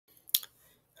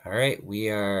All right, we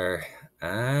are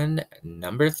on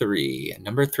number 3.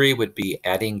 Number 3 would be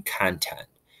adding content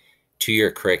to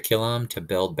your curriculum to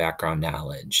build background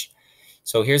knowledge.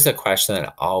 So here's a question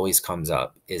that always comes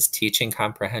up. Is teaching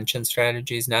comprehension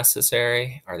strategies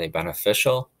necessary? Are they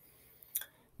beneficial?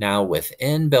 Now,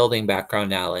 within building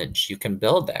background knowledge, you can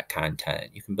build that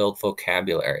content. You can build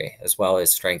vocabulary as well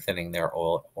as strengthening their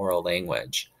oral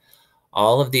language.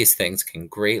 All of these things can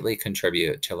greatly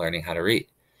contribute to learning how to read.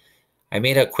 I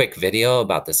made a quick video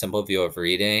about the simple view of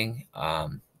reading,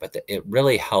 but it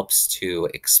really helps to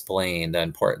explain the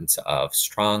importance of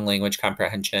strong language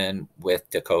comprehension with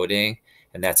decoding,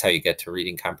 and that's how you get to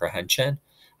reading comprehension.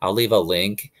 I'll leave a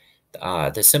link.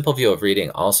 The simple view of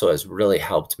reading also has really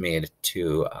helped me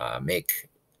to make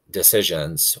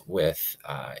decisions with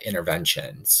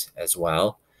interventions as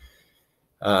well.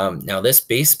 Now, this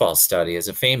baseball study is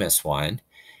a famous one.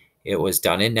 It was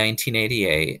done in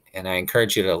 1988, and I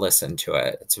encourage you to listen to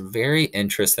it. It's very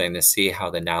interesting to see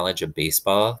how the knowledge of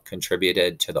baseball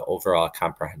contributed to the overall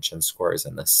comprehension scores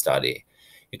in this study.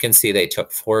 You can see they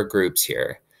took 4 groups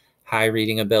here: high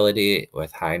reading ability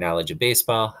with high knowledge of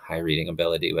baseball, high reading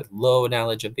ability with low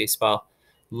knowledge of baseball,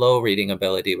 low reading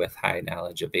ability with high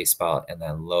knowledge of baseball, and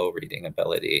then low reading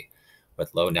ability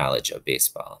with low knowledge of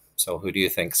baseball. So who do you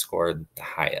think scored the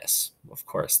highest? Of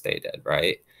course they did,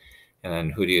 right? And then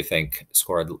who do you think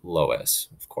scored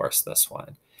lowest? Of course, this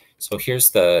one. So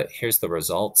here's the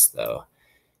results, though.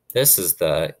 This is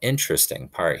the interesting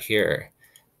part here.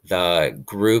 The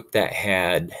group that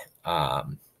had a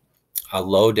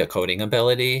low decoding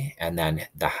ability and then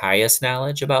the highest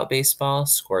knowledge about baseball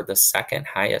scored the second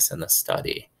highest in the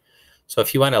study. So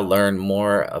if you want to learn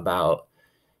more about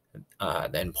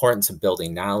the importance of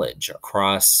building knowledge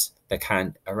across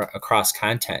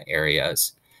content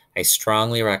areas, I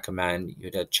strongly recommend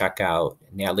you to check out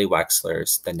Natalie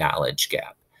Wexler's The Knowledge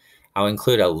Gap. I'll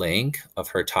include a link of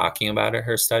her talking about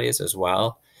her studies as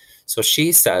well. So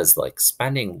she says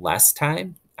spending less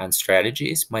time on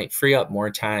strategies might free up more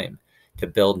time to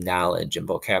build knowledge and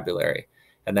vocabulary.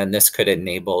 And then this could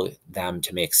enable them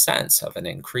to make sense of an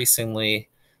increasingly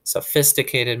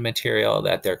sophisticated material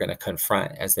that they're going to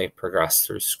confront as they progress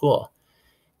through school.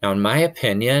 Now, in my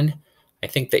opinion, I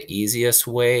think the easiest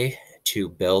way to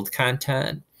build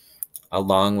content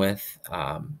along with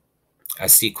a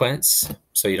sequence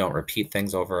so you don't repeat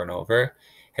things over and over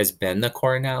has been the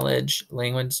core knowledge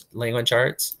language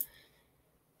arts.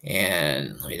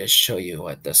 And let me just show you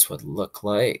what this would look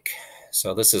like.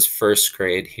 So this is first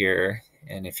grade here,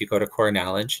 and if you go to core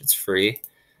knowledge, it's free.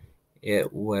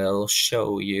 It will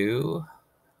show you,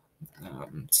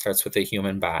 it starts with the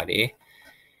human body,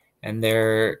 and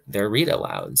they're read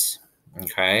alouds.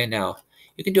 Okay, now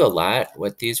you can do a lot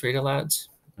with these read alouds.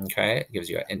 Okay, it gives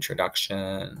you an introduction.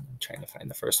 I'm trying to find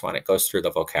the first one. It goes through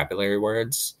the vocabulary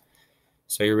words.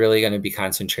 So you're really going to be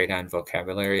concentrating on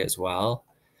vocabulary as well.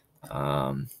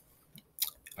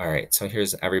 All right, so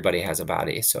here's Everybody Has a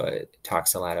Body. So it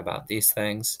talks a lot about these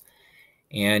things.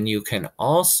 And you can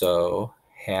also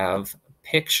have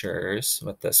pictures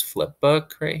with this flip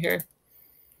book right here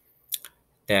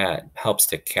that helps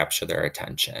to capture their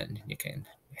attention. You can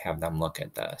have them look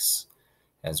at this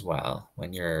as well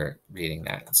when you're reading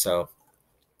that. So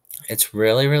it's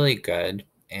really, really good.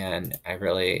 And I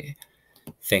really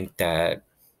think that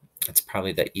it's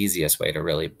probably the easiest way to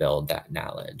really build that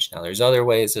knowledge. Now, there's other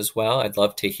ways as well. I'd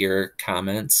love to hear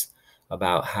comments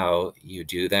about how you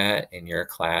do that in your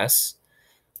class.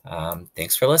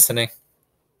 Thanks for listening.